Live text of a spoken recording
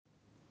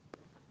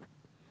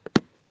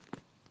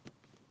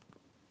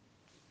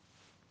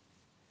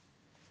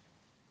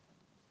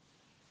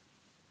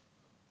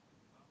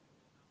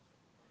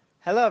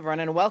Hello, everyone,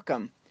 and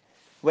welcome.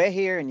 We're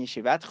here in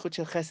Yeshivat Chut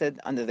Shel Chesed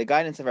under the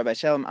guidance of Rabbi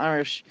Shalom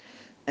Arush,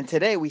 and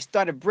today we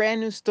start a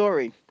brand new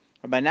story,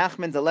 Rabbi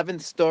Nachman's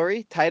 11th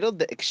story, titled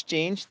The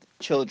Exchanged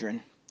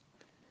Children.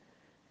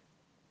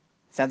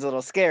 Sounds a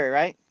little scary,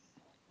 right?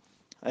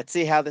 Let's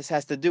see how this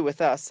has to do with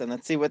us, and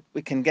let's see what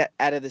we can get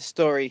out of this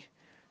story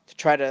to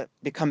try to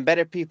become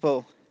better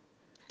people,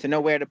 to know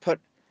where to put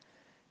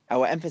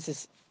our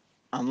emphasis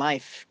on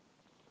life.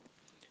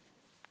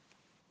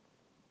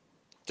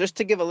 Just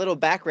to give a little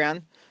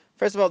background,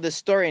 first of all, this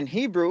story in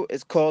Hebrew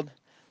is called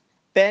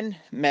Ben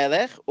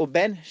Melech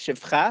uben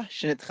Shivcha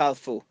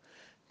Shenitchalfu,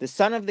 the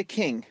son of the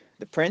king,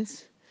 the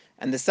prince,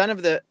 and the son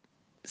of the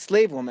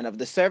slave woman, of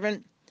the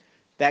servant,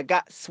 that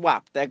got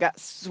swapped, that got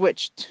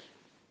switched.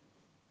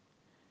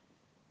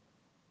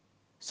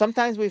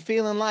 Sometimes we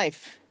feel in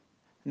life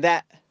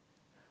that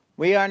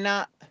we are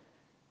not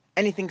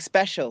anything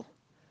special.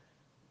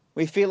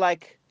 We feel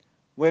like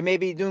we're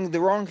maybe doing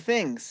the wrong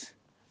things.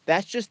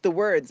 That's just the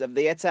words of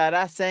the Yetzer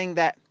Hara saying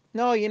that,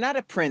 no, you're not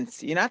a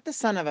prince. You're not the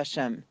son of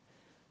Hashem.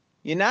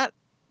 You're not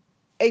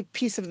a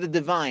piece of the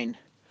divine.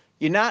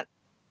 You're not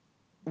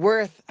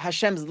worth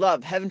Hashem's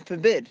love. Heaven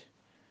forbid.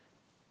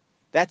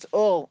 That's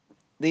all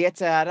the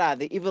Yetzer Hara,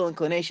 the evil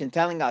inclination,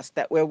 telling us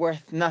that we're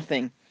worth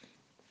nothing,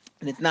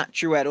 and it's not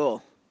true at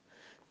all.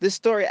 This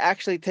story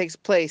actually takes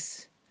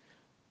place.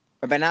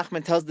 Rabbi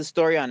Nachman tells the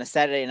story on a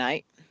Saturday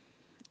night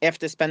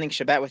after spending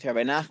Shabbat with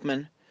Rabbi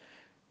Nachman.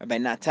 Rabbi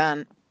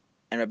Natan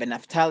and Rabbi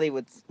Naftali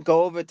would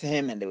go over to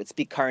him and they would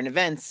speak current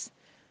events.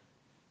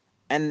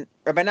 And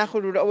Rabbi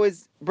Nachman would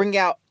always bring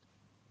out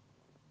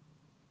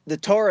the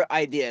Torah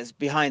ideas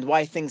behind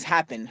why things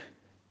happen.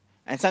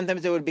 And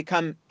sometimes it would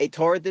become a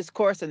Torah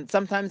discourse, and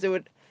sometimes it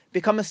would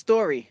become a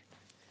story.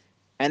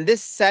 And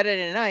this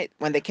Saturday night,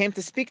 when they came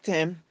to speak to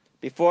him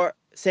before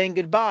saying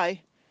goodbye,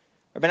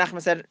 Rabbi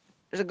Nachman said,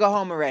 "Just go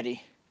home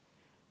already."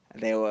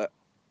 And they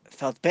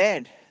felt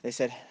bad. They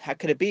said, "How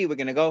could it be? We're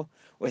going to go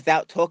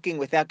without talking,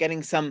 without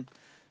getting some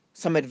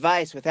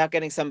advice, without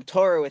getting some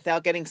Torah,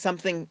 without getting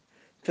something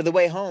for the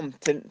way home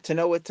to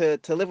know what to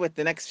live with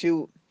the next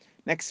few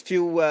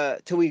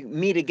till we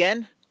meet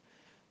again."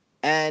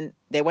 And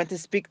they went to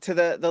speak to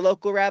the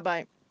local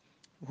rabbi,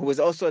 who was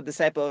also a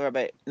disciple of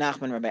Rabbi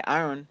Nachman, Rabbi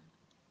Aaron.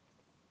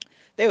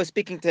 They were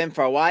speaking to him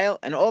for a while,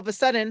 and all of a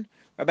sudden,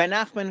 Rabbi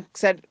Nachman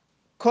said,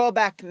 "Call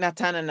back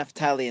Natan and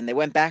Naphtali." And they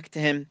went back to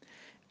him,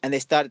 and they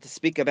started to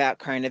speak about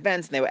current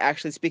events. And they were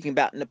actually speaking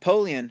about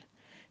Napoleon,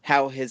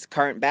 how his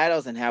current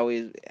battles, and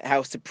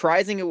how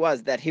surprising it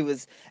was that he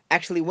was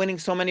actually winning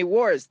so many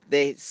wars.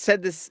 They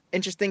said this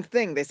interesting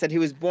thing. They said he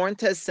was born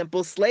to a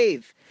simple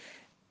slave,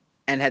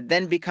 and had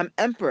then become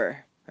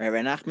emperor. Rabbi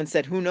Nachman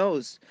said, who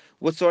knows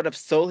what sort of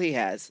soul he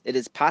has? It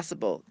is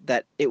possible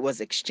that it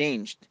was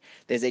exchanged.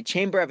 There's a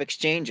chamber of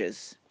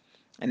exchanges.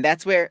 And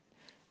that's where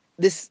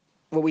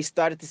what we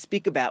started to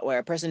speak about, where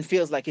a person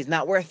feels like he's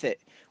not worth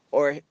it,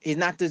 or he's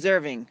not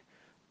deserving,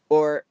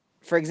 or,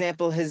 for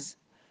example,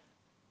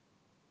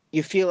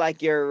 you feel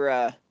like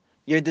your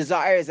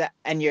desires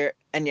and your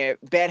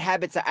bad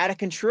habits are out of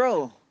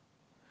control.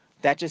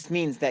 That just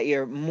means that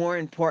you're more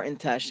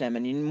important to Hashem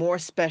and you're more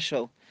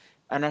special,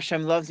 and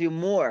Hashem loves you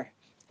more.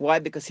 Why?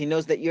 Because He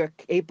knows that you're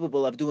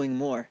capable of doing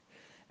more,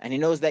 and He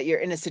knows that you're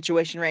in a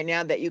situation right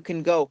now that you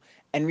can go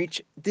and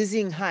reach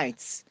dizzying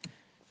heights.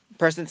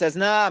 Person says,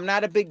 "No, I'm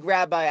not a big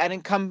rabbi. I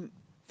didn't come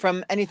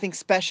from anything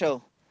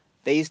special."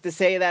 They used to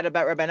say that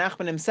about Rabbi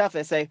Nachman himself.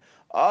 They say,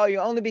 "Oh, you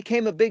only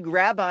became a big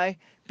rabbi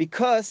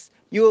because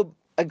you were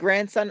a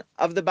grandson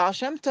of the Baal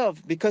Shem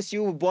Tov, because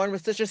you were born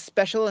with such a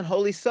special and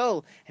holy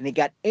soul." And he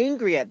got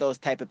angry at those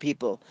type of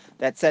people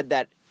that said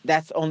that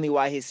that's only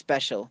why he's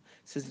special.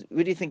 He says,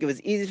 "What do you think? It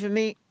was easy for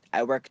me?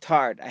 I worked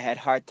hard. I had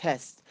hard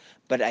tests,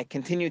 but I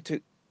continued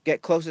to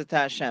get closer to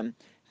Hashem,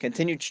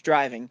 continued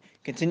striving,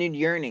 continued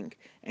yearning,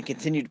 and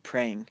continued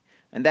praying."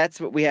 And that's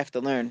what we have to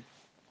learn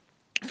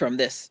from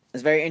this.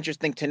 It's very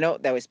interesting to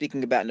note that we're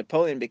speaking about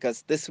Napoleon,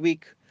 because this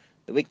week,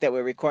 the week that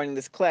we're recording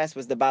this class,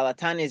 was the Baal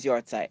HaTanya's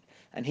yahrzeit,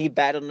 and he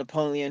battled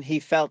Napoleon. He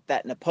felt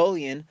that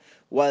Napoleon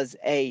was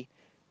a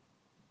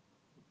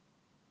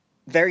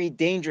very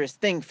dangerous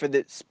thing for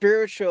the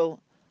spiritual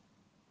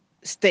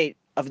state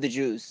of the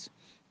Jews,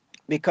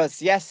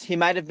 because yes, he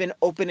might have been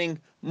opening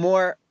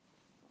more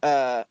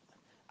uh,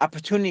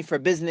 opportunity for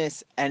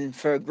business and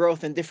for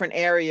growth in different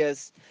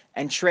areas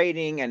and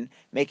trading and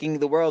making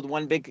the world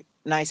one big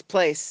nice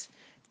place,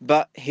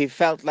 but he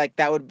felt like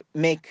that would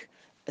make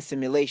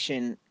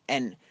assimilation,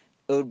 and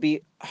it would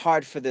be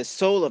hard for the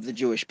soul of the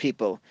Jewish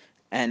people.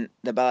 And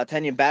the Baal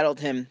HaTanya battled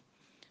him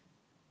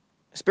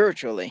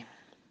spiritually.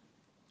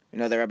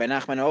 The Rabbi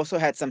Nachman also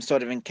had some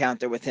sort of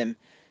encounter with him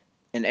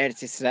in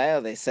Eretz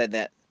Yisrael. They said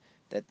that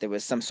there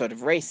was some sort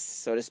of race,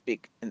 so to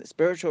speak, in the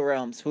spiritual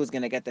realms. Who's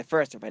going to get there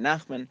first, Rabbi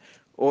Nachman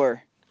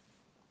or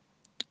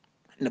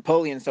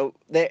Napoleon? So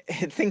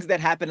things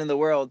that happen in the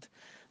world,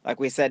 like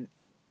we said,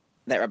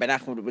 that Rabbi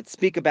Nachman would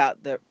speak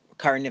about the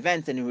current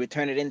events, and he would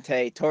turn it into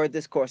a Torah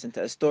discourse,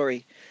 into a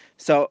story.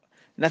 So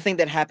nothing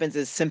that happens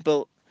is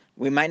simple.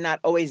 We might not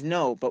always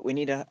know, but we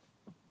need to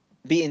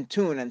be in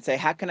tune and say,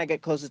 how can I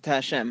get closer to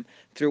Hashem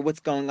through what's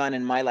going on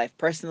in my life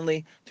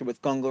personally, through what's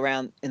going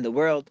around in the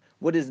world?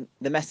 What is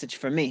the message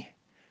for me?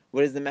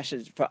 What is the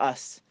message for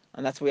us?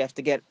 And that's where we have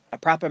to get a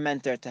proper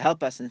mentor to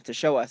help us and to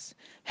show us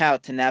how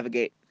to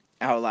navigate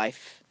our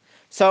life.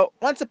 So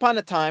once upon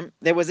a time,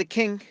 there was a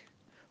king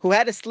who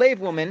had a slave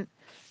woman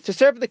to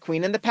serve the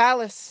queen in the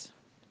palace.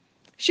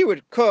 She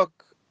would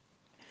cook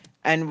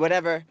and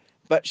whatever,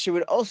 but she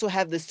would also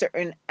have this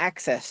certain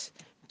access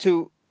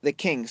to the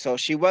king. So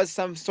she was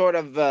some sort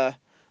of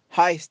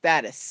high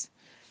status.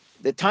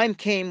 The time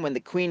came when the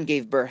queen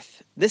gave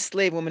birth. This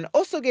slave woman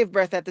also gave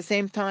birth at the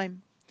same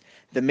time.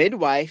 The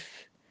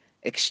midwife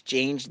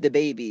exchanged the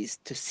babies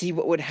to see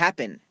what would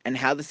happen and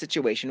how the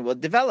situation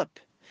would develop.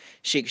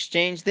 She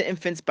exchanged the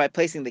infants by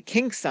placing the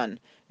king's son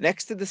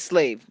next to the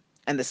slave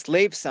and the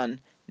slave's son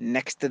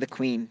next to the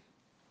queen.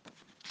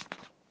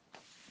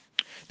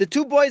 The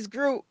two boys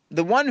grew.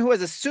 The one who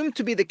was assumed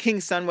to be the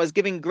king's son was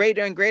given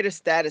greater and greater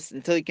status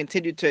until he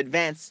continued to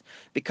advance,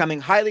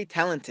 becoming highly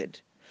talented.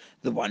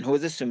 The one who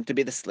was assumed to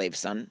be the slave's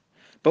son,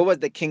 but was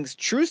the king's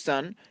true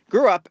son,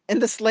 grew up in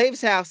the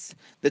slave's house.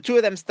 The two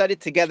of them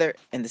studied together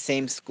in the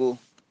same school.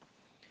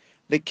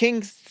 The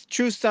king's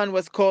true son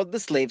was called the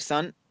slave's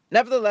son.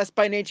 Nevertheless,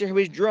 by nature he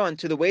was drawn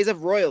to the ways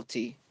of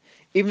royalty,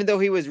 even though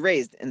he was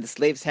raised in the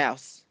slave's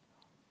house.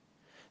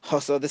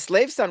 Also, the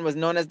slave son was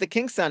known as the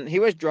king's son. He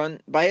was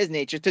drawn by his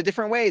nature to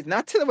different ways,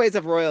 not to the ways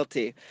of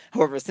royalty.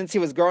 However, since he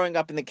was growing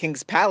up in the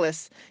king's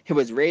palace, he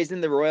was raised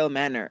in the royal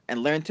manner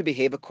and learned to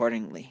behave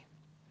accordingly.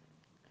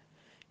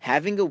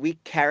 Having a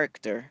weak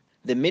character,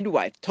 the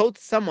midwife told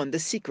someone the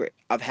secret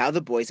of how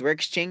the boys were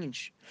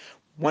exchanged.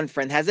 One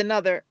friend has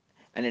another,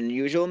 and in a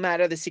usual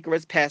matter, the secret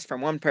was passed from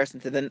one person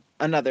to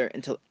another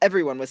until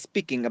everyone was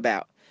speaking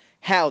about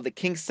how the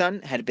king's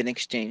son had been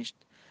exchanged.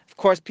 Of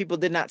course, people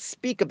did not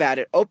speak about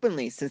it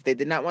openly since they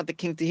did not want the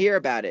king to hear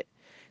about it.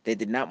 They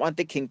did not want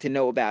the king to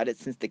know about it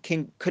since the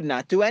king could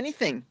not do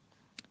anything.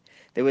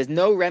 There was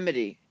no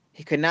remedy.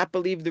 He could not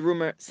believe the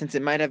rumor since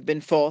it might have been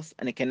false,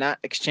 and he cannot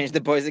exchange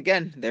the boys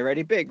again. They're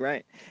already big,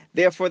 right?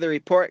 Therefore, the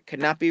report could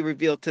not be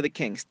revealed to the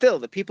king. Still,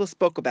 the people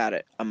spoke about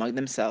it among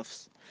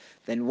themselves.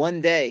 Then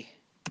one day,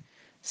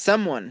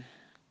 someone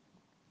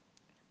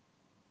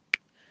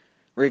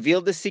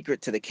revealed the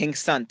secret to the king's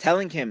son,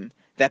 telling him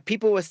that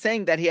people were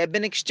saying that he had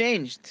been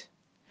exchanged.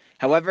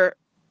 However,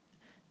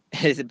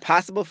 it is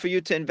impossible for you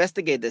to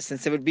investigate this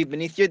since it would be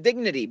beneath your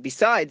dignity.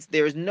 Besides,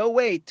 there is no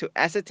way to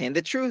ascertain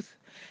the truth.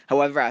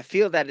 However, I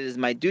feel that it is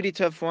my duty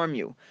to inform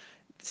you,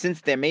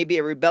 since there may be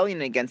a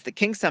rebellion against the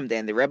king someday,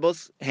 and the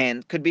rebels'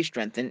 hand could be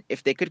strengthened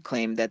if they could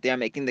claim that they are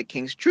making the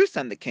king's true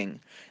son the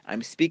king.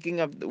 I'm speaking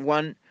of the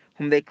one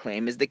whom they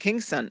claim is the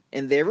king's son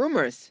in their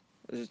rumors.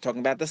 This is talking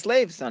about the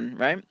slave son,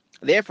 right?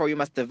 Therefore, you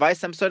must devise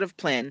some sort of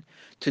plan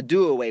to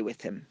do away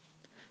with him.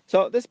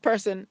 So this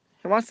person,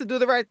 he wants to do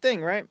the right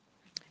thing, right?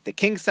 The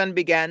king's son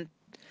began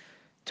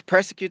to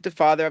persecute the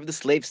father of the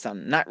slave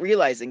son, not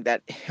realizing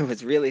that it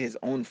was really his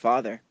own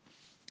father.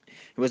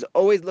 He was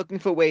always looking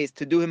for ways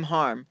to do him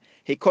harm.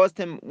 He caused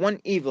him one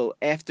evil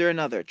after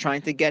another,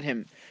 trying to get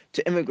him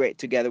to immigrate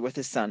together with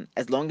his son.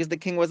 As long as the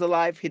king was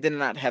alive, he did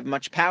not have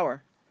much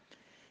power.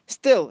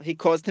 Still, he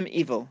caused him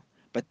evil.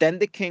 But then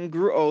the king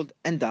grew old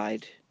and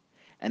died,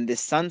 and his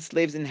son's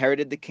slaves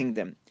inherited the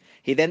kingdom.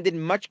 He then did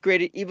much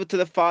greater evil to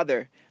the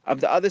father of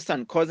the other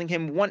son, causing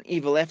him one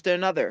evil after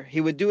another.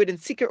 He would do it in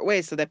secret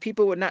ways so that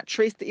people would not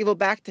trace the evil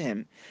back to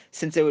him,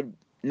 since it would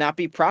not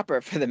be proper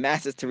for the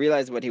masses to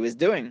realize what he was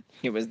doing.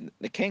 He was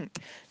the king.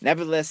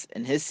 Nevertheless,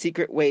 in his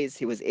secret ways,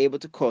 he was able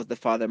to cause the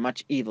father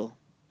much evil.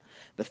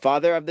 The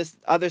father of this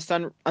other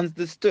son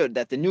understood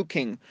that the new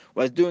king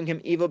was doing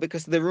him evil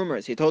because of the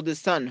rumors. He told his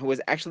son, who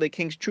was actually the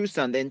king's true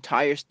son, the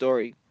entire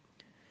story.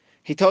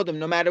 He told him,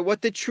 no matter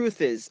what the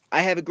truth is,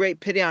 I have a great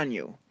pity on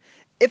you.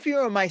 If you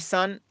are my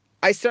son,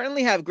 I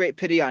certainly have great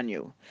pity on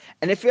you.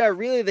 And if you are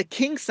really the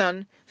king's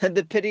son, then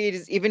the pity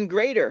is even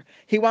greater.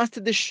 He wants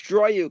to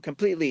destroy you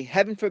completely.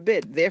 Heaven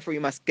forbid. Therefore,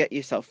 you must get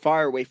yourself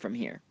far away from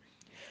here.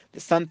 The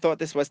son thought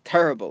this was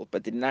terrible,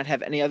 but did not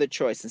have any other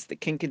choice since the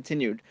king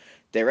continued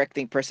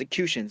directing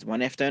persecutions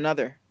one after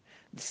another.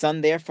 The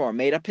son therefore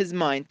made up his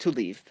mind to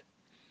leave.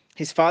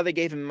 His father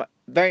gave him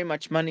very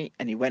much money,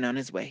 and he went on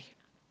his way.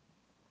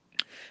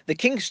 The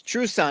king's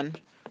true son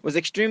was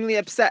extremely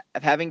upset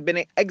of having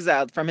been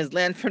exiled from his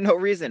land for no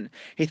reason.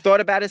 He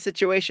thought about his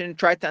situation and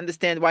tried to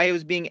understand why he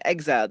was being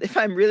exiled. If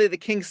I'm really the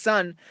king's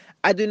son,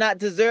 I do not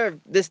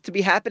deserve this to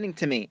be happening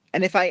to me.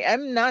 And if I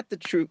am not the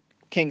true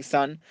king's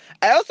son,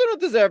 I also don't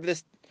deserve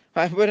this.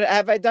 What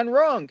have I done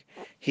wrong?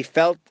 He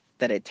felt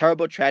that a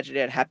terrible tragedy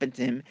had happened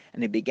to him,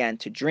 and he began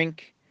to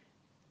drink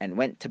and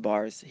went to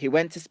bars. He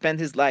went to spend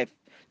his life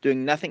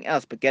doing nothing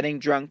else but getting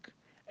drunk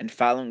and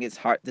following his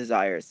heart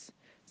desires,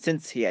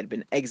 since he had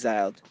been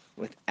exiled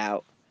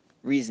without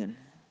reason.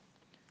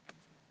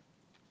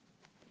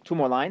 Two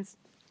more lines.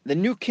 The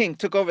new king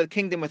took over the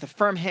kingdom with a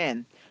firm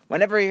hand.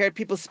 Whenever he heard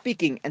people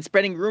speaking and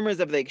spreading rumors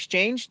of the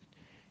exchange,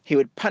 he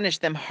would punish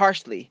them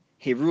harshly.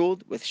 He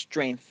ruled with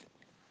strength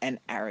and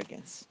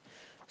arrogance.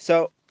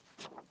 So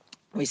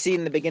we see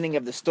in the beginning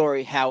of the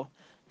story how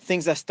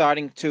things are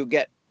starting to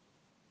get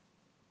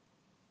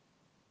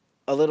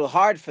a little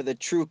hard for the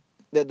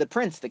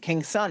prince, the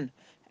king's son.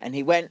 And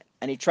he went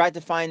and he tried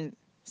to find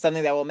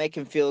something that will make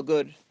him feel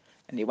good.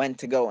 And he went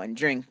to go and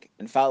drink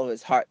and follow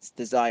his heart's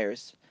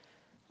desires.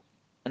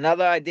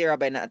 Another idea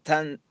Rabbi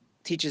Natan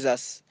teaches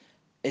us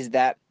is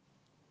that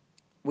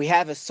we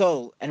have a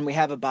soul and we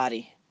have a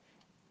body.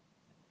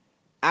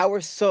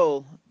 Our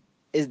soul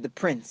is the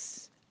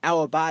prince.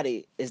 Our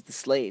body is the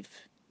slave.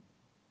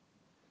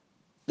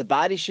 The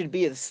body should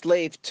be a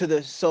slave to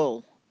the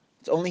soul.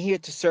 It's only here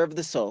to serve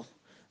the soul,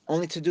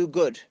 only to do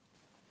good.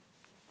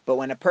 But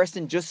when a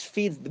person just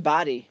feeds the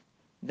body,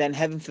 then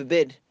heaven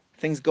forbid,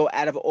 things go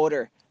out of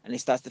order and he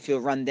starts to feel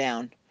run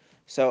down.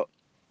 So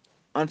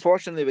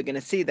unfortunately, we're going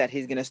to see that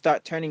he's going to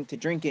start turning to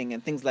drinking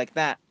and things like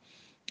that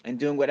and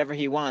doing whatever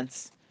he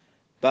wants.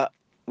 But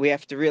we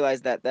have to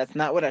realize that that's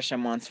not what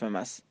Hashem wants from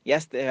us.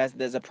 Yes,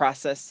 there's a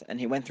process, and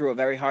he went through a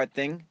very hard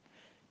thing.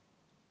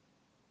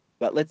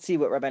 But let's see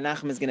what Rabbi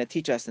Nachum is going to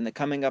teach us in the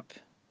coming up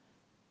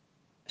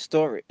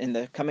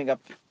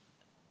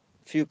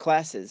few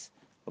classes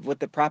of what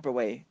the proper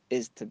way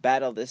is to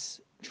battle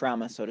this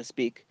trauma, so to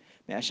speak.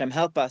 May Hashem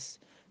help us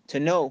to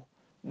know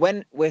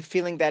when we're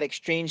feeling that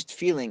exchanged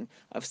feeling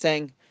of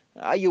saying,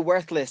 "Are you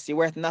worthless? You're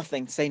worth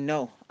nothing." Say,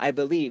 "No, I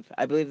believe.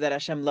 I believe that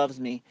Hashem loves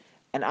me,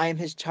 and I am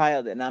His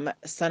child, and I'm a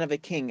son of a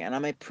king, and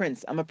I'm a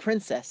prince. I'm a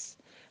princess,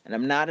 and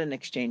I'm not an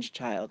exchanged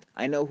child.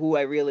 I know who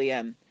I really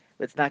am."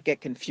 Let's not get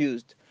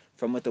confused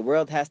from what the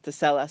world has to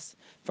sell us,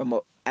 from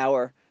what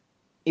our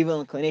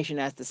evil inclination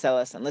has to sell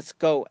us, and let's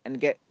go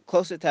and get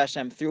closer to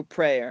Hashem through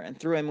prayer and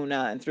through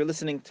emunah and through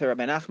listening to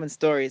Rabbi Nachman's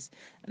stories,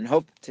 and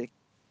hope to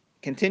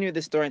continue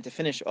this story and to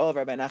finish all of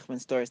Rabbi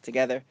Nachman's stories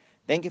together.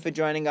 Thank you for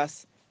joining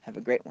us. Have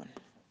a great one.